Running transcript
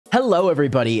Hello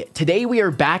everybody, today we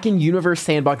are back in Universe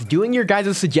Sandbox doing your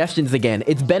guys' suggestions again.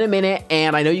 It's been a minute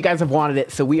and I know you guys have wanted it,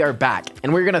 so we are back.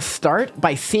 And we're gonna start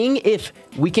by seeing if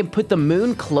we can put the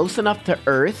moon close enough to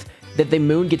Earth that the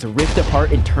moon gets ripped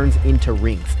apart and turns into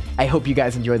rings. I hope you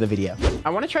guys enjoy the video.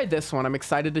 I wanna try this one, I'm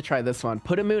excited to try this one.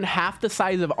 Put a moon half the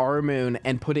size of our moon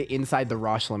and put it inside the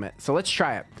Roche limit. So let's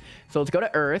try it. So let's go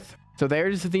to Earth. So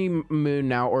there's the moon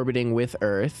now orbiting with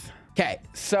Earth. Okay,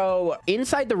 so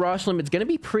inside the Roche limit, it's going to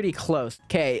be pretty close.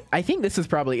 Okay, I think this is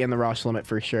probably in the Roche limit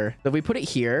for sure. So if we put it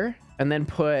here and then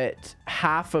put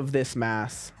half of this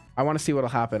mass, I want to see what'll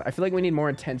happen. I feel like we need more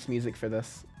intense music for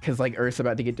this because like Earth's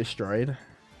about to get destroyed.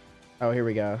 Oh, here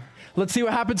we go. Let's see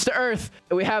what happens to Earth.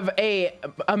 We have a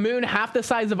moon half the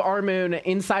size of our moon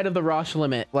inside of the Roche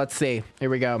limit. Let's see. Here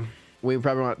we go. We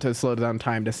probably want to slow down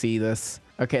time to see this.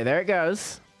 Okay, there it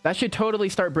goes. That should totally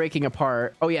start breaking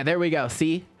apart. Oh yeah, there we go.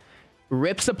 See?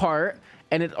 Rips apart,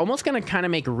 and it's almost gonna kind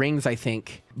of make rings, I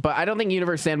think. But I don't think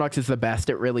Universe Sandbox is the best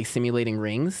at really simulating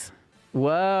rings.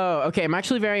 Whoa, okay, I'm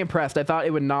actually very impressed. I thought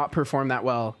it would not perform that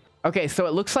well. Okay, so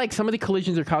it looks like some of the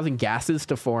collisions are causing gases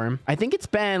to form. I think it's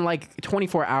been like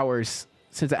 24 hours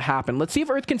since it happened. Let's see if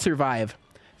Earth can survive.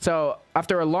 So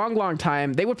after a long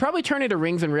time, they would probably turn into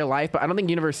rings in real life, but I don't think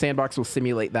Universe Sandbox will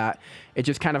simulate that. It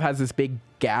just kind of has this big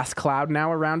gas cloud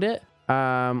now around it.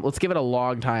 Let's give it a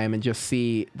long time and just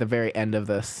see the very end of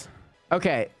this.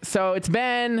 Okay, so it's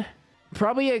been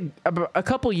probably a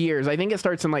couple years. I think it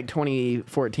starts in like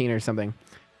 2014 or something.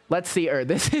 Let's see Earth.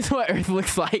 This is what Earth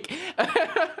looks like.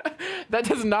 That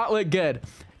does not look good.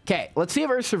 Okay, let's see if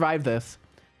Earth survived this.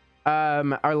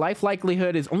 Our life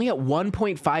likelihood is only at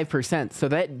 1.5%, so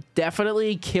that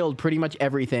definitely killed pretty much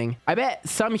everything. I bet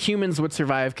some humans would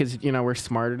survive because, you know, we're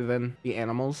smarter than the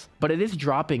animals, but it is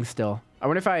dropping still. I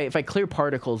wonder if I clear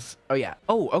particles. Oh yeah.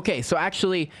 Oh, okay. So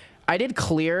actually I did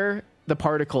clear the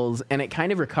particles and it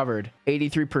kind of recovered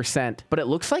 83%, but it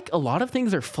looks like a lot of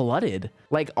things are flooded.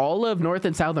 Like all of North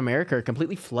and South America are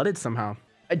completely flooded somehow.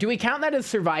 Do we count that as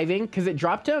surviving? Because it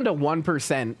dropped down to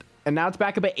 1% and now it's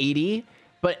back up at 80.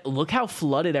 But look how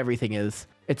flooded everything is.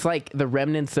 It's like the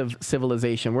remnants of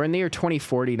civilization. We're in the year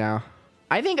 2040 now.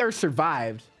 I think Earth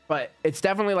survived, but it's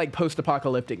definitely like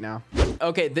post-apocalyptic now.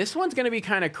 Okay, this one's gonna be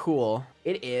kind of cool.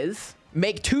 It is.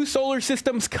 Make two solar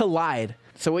systems collide.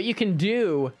 So what you can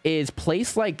do is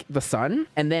place like the sun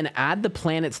and then add the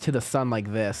planets to the sun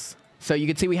like this. So you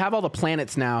can see we have all the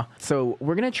planets now. So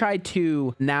we're gonna try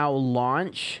to now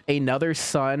launch another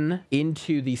sun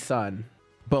into the sun.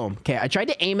 Boom. Okay, I tried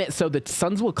to aim it so the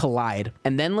suns will collide.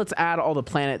 And then let's add all the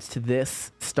planets to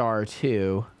this star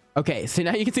too. Okay, so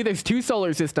now you can see there's two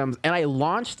solar systems and I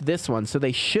launched this one, so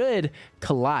they should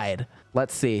collide.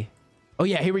 Let's see. Oh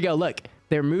yeah, here we go. Look,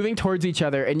 they're moving towards each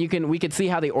other and we can see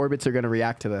how the orbits are going to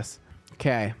react to this.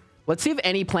 Okay, let's see if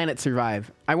any planets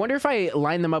survive. I wonder if I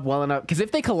line them up well enough, because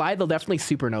if they collide, they'll definitely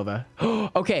supernova.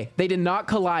 Okay, they did not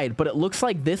collide, but it looks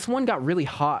like this one got really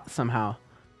hot somehow.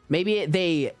 Maybe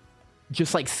they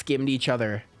just like skimmed each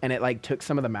other and it like took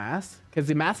some of the mass, because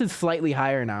the mass is slightly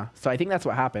higher now. So I think that's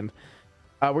what happened.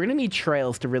 We're gonna need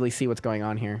trails to really see what's going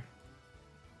on here.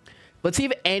 Let's see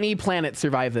if any planets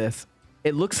survive this.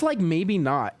 It looks like maybe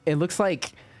not. It looks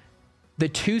like the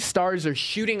two stars are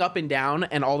shooting up and down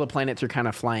and all the planets are kind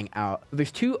of flying out.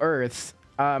 There's two Earths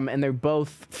and they're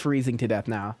both freezing to death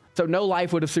now. So no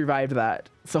life would have survived that.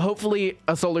 So hopefully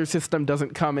a solar system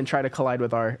doesn't come and try to collide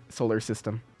with our solar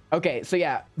system. Okay, so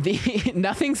yeah,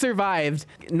 nothing survived.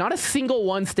 Not a single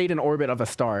one stayed in orbit of a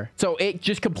star. So it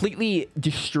just completely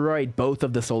destroyed both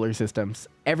of the solar systems.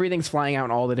 Everything's flying out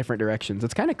in all the different directions.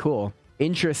 It's kind of cool.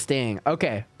 Interesting.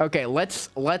 Okay, let's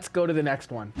go to the next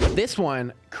one. This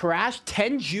one crashed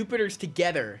 10 Jupiters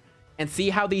together and see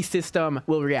how the system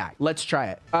will react. Let's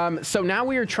try it. So now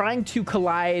we are trying to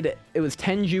collide. It was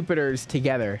 10 Jupiters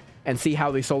together and see how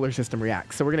the solar system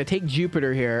reacts. So we're going to take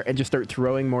Jupiter here and just start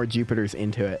throwing more Jupiters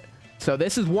into it. So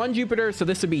this is one Jupiter, so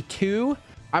this would be two.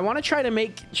 I want to try to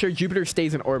make sure Jupiter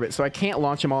stays in orbit, so I can't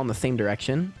launch them all in the same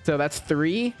direction. So that's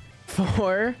 3,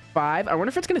 4, 5. I wonder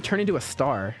if it's going to turn into a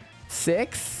star.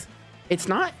 6. It's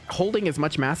not holding as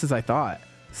much mass as I thought.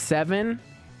 7,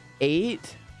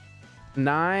 8,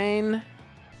 9,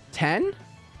 10.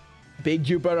 Big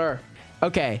Jupiter.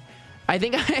 Okay. I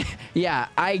think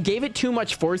I gave it too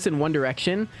much force in one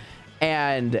direction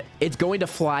and it's going to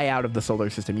fly out of the solar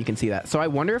system. You can see that. So I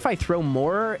wonder if I throw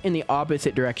more in the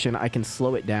opposite direction, I can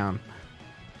slow it down.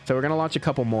 So we're going to launch a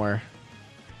couple more.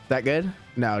 Is that good?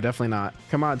 No, definitely not.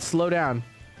 Come on, slow down.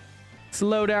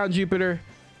 Slow down, Jupiter.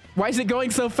 Why is it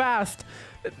going so fast?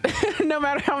 No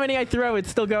matter how many I throw, it's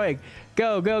still going.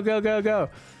 Go, go, go, go, go.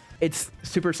 It's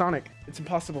supersonic. It's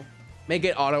impossible. Make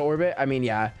it auto orbit. I mean,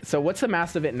 yeah. So what's the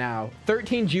mass of it now?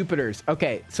 13 Jupiters.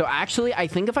 Okay, so actually, I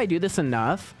think if I do this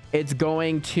enough, it's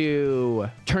going to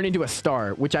turn into a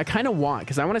star, which I kind of want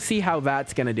because I want to see how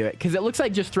that's going to do it. Because it looks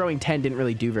like just throwing 10 didn't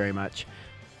really do very much.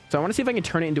 So I want to see if I can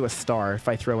turn it into a star if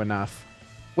I throw enough.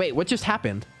 Wait, what just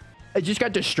happened? It just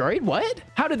got destroyed? What?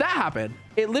 How did that happen?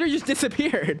 It literally just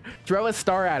disappeared. Throw a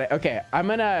star at it. Okay, I'm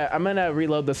gonna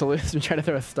reload the solar system and try to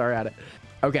throw a star at it.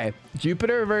 Okay,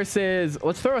 Jupiter versus,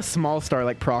 let's throw a small star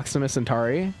like Proxima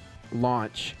Centauri.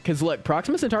 Launch. Because look,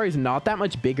 Proxima Centauri is not that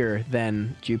much bigger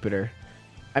than Jupiter.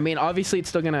 I mean, obviously it's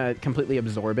still gonna completely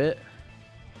absorb it.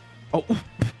 Oh,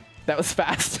 that was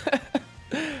fast.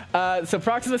 So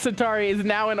Proxima Centauri is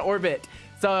now in orbit.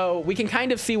 So we can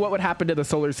kind of see what would happen to the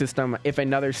solar system if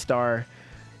another star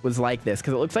was like this,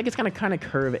 because it looks like it's going to kind of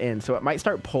curve in. So it might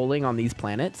start pulling on these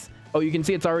planets. Oh, you can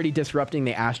see it's already disrupting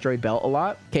the asteroid belt a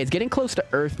lot. Okay, it's getting close to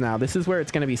Earth now. This is where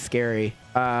it's going to be scary.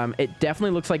 It definitely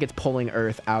looks like it's pulling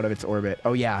Earth out of its orbit.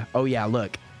 Oh, yeah. Oh, yeah.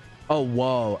 Look. Oh,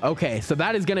 whoa. Okay, so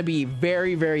that is going to be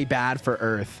very, very bad for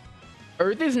Earth.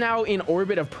 Earth is now in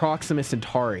orbit of Proxima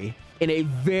Centauri, in a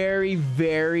very,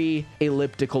 very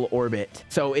elliptical orbit.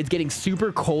 So it's getting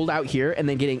super cold out here and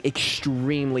then getting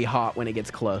extremely hot when it gets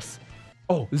close.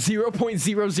 Oh,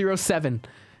 0.007.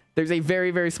 There's a very,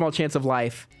 very small chance of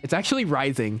life. It's actually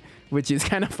rising, which is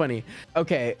kind of funny.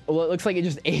 Okay, well, it looks like it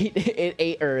just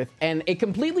ate Earth and it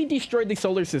completely destroyed the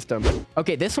solar system.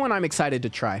 Okay, this one I'm excited to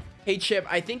try. Hey, Chip,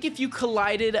 I think if you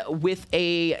collided with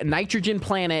a nitrogen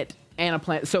planet and a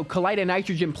planet, so collide a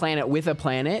nitrogen planet with a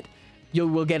planet, you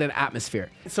will get an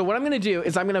atmosphere. So what I'm going to do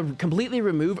is I'm going to completely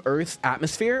remove Earth's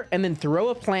atmosphere and then throw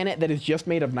a planet that is just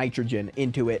made of nitrogen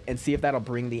into it and see if that'll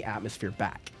bring the atmosphere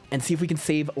back and see if we can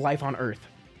save life on Earth.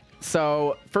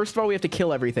 So first of all, we have to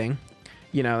kill everything.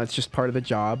 You know, that's just part of the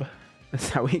job. That's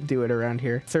how we do it around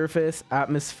here. Surface,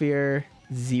 atmosphere,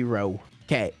 0.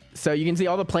 Okay, so you can see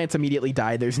all the plants immediately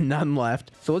died. There's none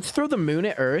left. So let's throw the moon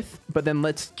at Earth, but then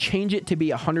let's change it to be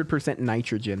 100%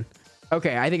 nitrogen.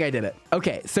 Okay, I think I did it.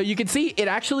 Okay, so you can see it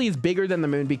actually is bigger than the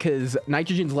moon because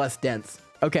nitrogen's less dense.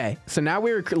 Okay, so now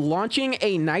we're launching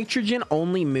a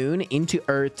nitrogen-only moon into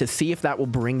Earth to see if that will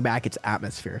bring back its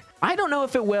atmosphere. I don't know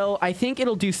if it will. I think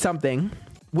it'll do something.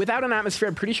 Without an atmosphere,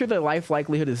 I'm pretty sure the life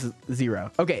likelihood is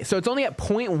 0. Okay, so it's only at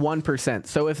 0.1%.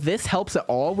 So if this helps at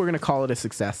all, we're going to call it a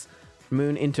success.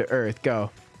 Moon into Earth,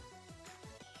 go.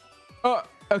 Oh,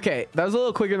 okay, that was a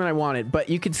little quicker than I wanted, but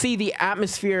you can see the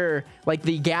atmosphere, like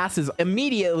the gas is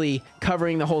immediately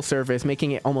covering the whole surface,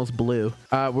 making it almost blue.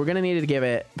 We're gonna need to give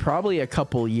it probably a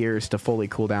couple years to fully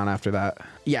cool down after that.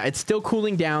 Yeah, it's still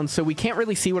cooling down, so we can't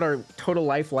really see what our total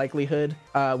life likelihood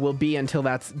will be until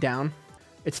that's down.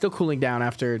 It's still cooling down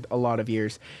after a lot of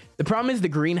years. The problem is the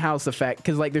greenhouse effect,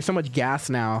 because like there's so much gas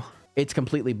now, it's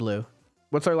completely blue.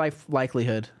 What's our life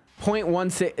likelihood?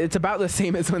 0.16. It's about the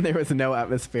same as when there was no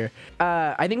atmosphere.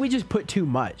 I think we just put too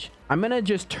much. I'm gonna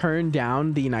just turn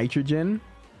down the nitrogen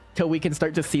till we can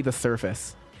start to see the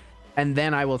surface, and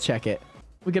then I will check it.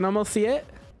 We can almost see it.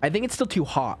 I think it's still too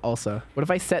hot also. What if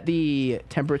I set the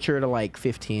temperature to like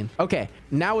 15? Okay,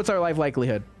 now what's our life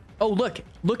likelihood? Oh,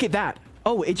 look at that.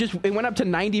 Oh, it went up to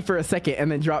 90 for a second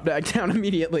and then dropped back down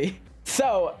immediately.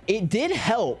 So it did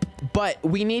help, but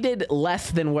we needed less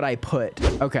than what I put.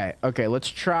 Okay, let's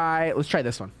try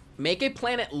this one. Make a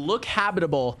planet look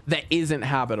habitable that isn't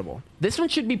habitable. This one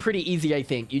should be pretty easy, I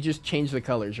think. You just change the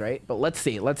colors, right? But let's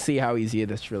see how easy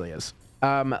this really is.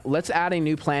 Let's add a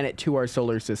new planet to our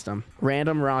solar system.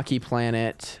 Random rocky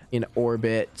planet in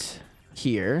orbit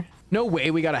here. No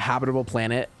way we got a habitable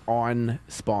planet on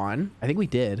spawn. I think we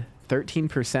did.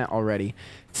 13% already.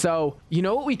 So you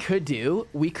know what we could do?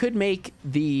 We could make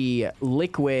the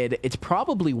liquid, it's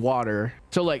probably water.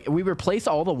 So like we replace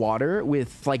all the water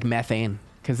with like methane,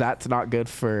 because that's not good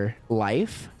for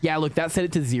life. Yeah, look, that set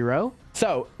it to 0.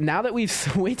 So now that we've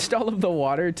switched all of the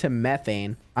water to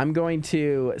methane, I'm going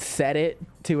to set it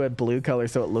to a blue color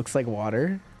so it looks like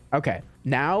water. Okay,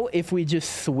 now if we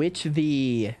just switch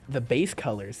the base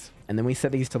colors and then we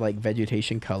set these to like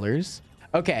vegetation colors.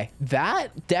 Okay,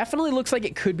 that definitely looks like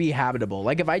it could be habitable.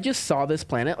 Like if I just saw this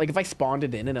planet, like if I spawned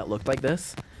it in and it looked like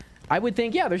this, I would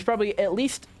think, yeah, there's probably at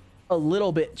least a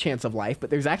little bit chance of life, but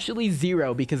there's actually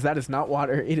 0 because that is not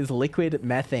water. It is liquid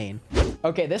methane.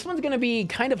 Okay, this one's gonna be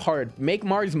kind of hard. Make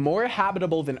Mars more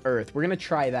habitable than Earth. We're gonna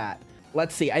try that.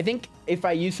 Let's see. I think if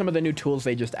I use some of the new tools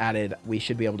they just added, we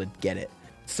should be able to get it.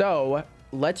 So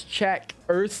let's check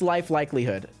Earth's life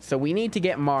likelihood. So we need to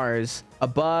get Mars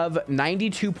above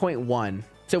 92.1.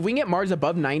 So if we can get Mars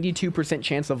above 92%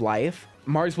 chance of life,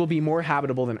 Mars will be more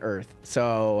habitable than Earth.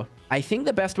 So I think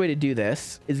the best way to do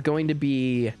this is going to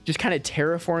be just kind of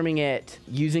terraforming it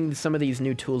using some of these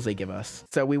new tools they give us.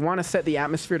 So we want to set the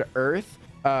atmosphere to Earth,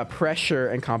 pressure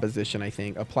and composition, I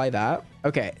think. Apply that.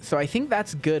 Okay, so I think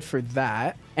that's good for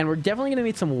that. And we're definitely going to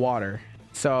need some water.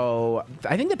 So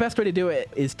I think the best way to do it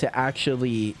is to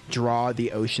actually draw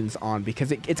the oceans on,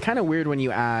 because it's kind of weird when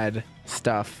you add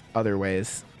stuff other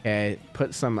ways. Okay,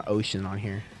 put some ocean on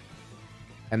here.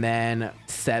 And then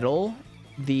settle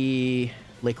the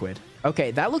liquid.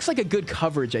 Okay, that looks like a good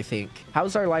coverage, I think.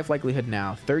 How's our life likelihood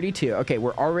now? 32. Okay,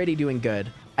 we're already doing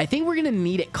good. I think we're going to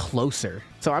need it closer.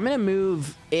 So I'm going to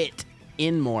move it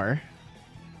in more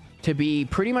to be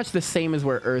pretty much the same as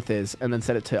where Earth is, and then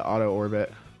set it to auto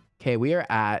orbit. Okay, we are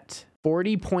at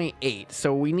 40.8.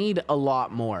 So we need a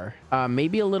lot more.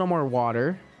 Maybe a little more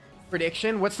water.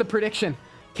 Prediction? What's the prediction?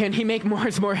 Can he make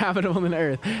Mars more habitable than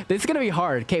Earth? This is going to be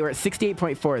hard. Okay, we're at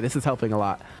 68.4. This is helping a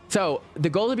lot. So the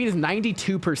goal to beat is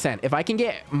 92%. If I can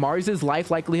get Mars's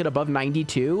life likelihood above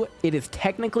 92, it is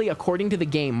technically, according to the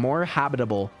game, more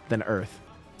habitable than Earth.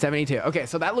 72. Okay,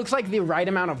 so that looks like the right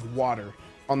amount of water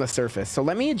on the surface. So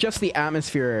let me adjust the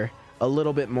atmosphere a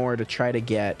little bit more to try to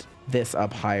get this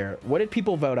up higher. What did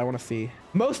people vote? I want to see.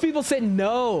 Most people said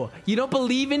no. You don't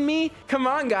believe in me? Come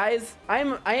on, guys. I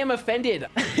am offended.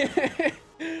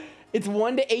 It's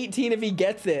 1 to 18 if he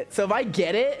gets it. So if I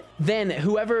get it, then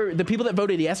the people that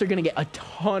voted yes are going to get a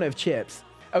ton of chips.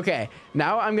 Okay,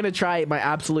 now I'm going to try my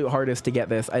absolute hardest to get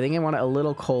this. I think I want it a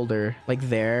little colder, like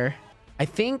there. I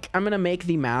think I'm going to make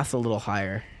the mass a little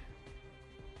higher.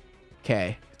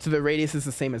 Okay, so the radius is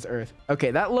the same as Earth.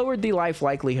 Okay, that lowered the life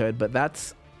likelihood, but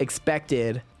that's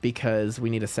expected because we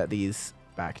need to set these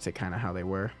back to kind of how they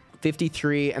were.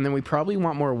 53, and then we probably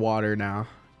want more water now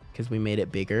because we made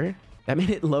it bigger. That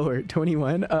made it lower.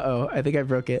 21. Uh-oh, I think I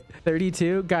broke it.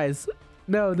 32. Guys,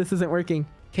 no, this isn't working.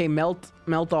 Okay, melt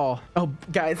all. Oh,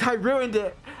 guys, I ruined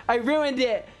it. I ruined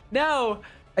it. No,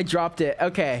 I dropped it.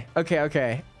 Okay.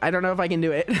 I don't know if I can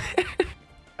do it.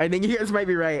 I think you guys might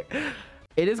be right.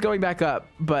 It is going back up,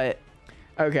 but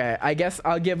okay, I guess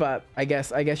I'll give up. I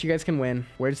guess you guys can win.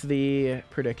 Where's the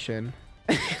prediction?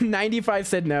 95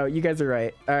 said no. You guys are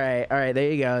right. All right.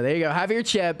 There you go. Have your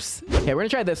chips. Okay, we're gonna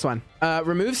try this one.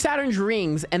 Remove Saturn's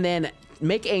rings and then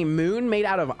make a moon made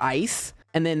out of ice,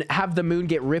 and then have the moon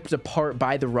get ripped apart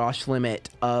by the Roche limit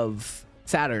of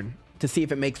Saturn to see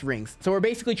if it makes rings. So we're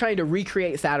basically trying to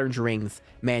recreate Saturn's rings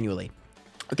manually.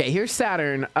 Okay, here's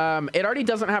Saturn. It already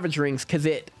doesn't have its rings because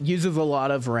it uses a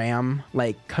lot of RAM,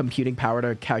 like computing power,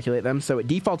 to calculate them. So it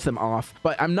defaults them off,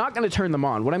 but I'm not going to turn them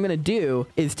on. What I'm going to do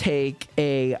is take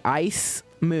a ice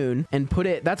moon and put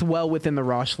it, that's well within the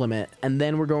Roche limit. And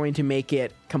then we're going to make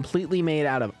it completely made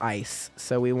out of ice.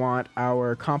 So we want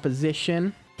our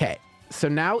composition. Okay. So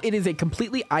now it is a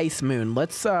completely ice moon.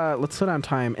 Let's slow down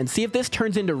time and see if this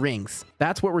turns into rings.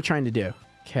 That's what we're trying to do.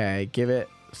 Okay, give it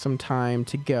some time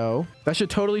to go. That should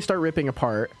totally start ripping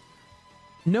apart.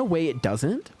 No way it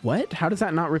doesn't. What? How does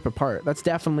that not rip apart? That's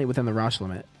definitely within the Roche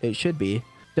limit. It should be.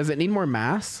 Does it need more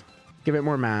mass? Give it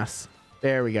more mass.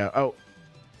 There we go. Oh.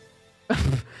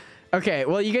 Okay,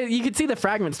 well, you can see the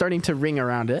fragment starting to ring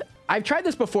around it. I've tried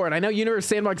this before, and I know Universe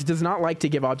Sandbox does not like to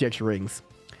give objects rings.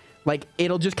 Like,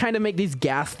 it'll just kind of make these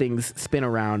gas things spin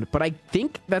around, but I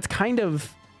think that's kind of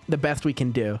the best we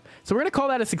can do. So we're going to call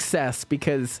that a success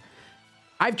because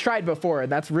I've tried before,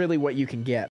 and that's really what you can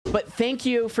get. But thank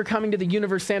you for coming to the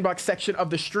Universe Sandbox section of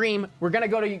the stream. We're going to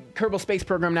go to Kerbal Space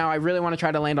Program now. I really want to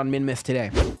try to land on Min-Miss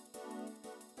today.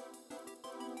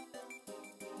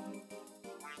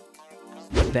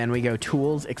 Then we go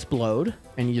Tools, Explode,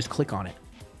 and you just click on it.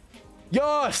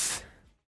 Yes!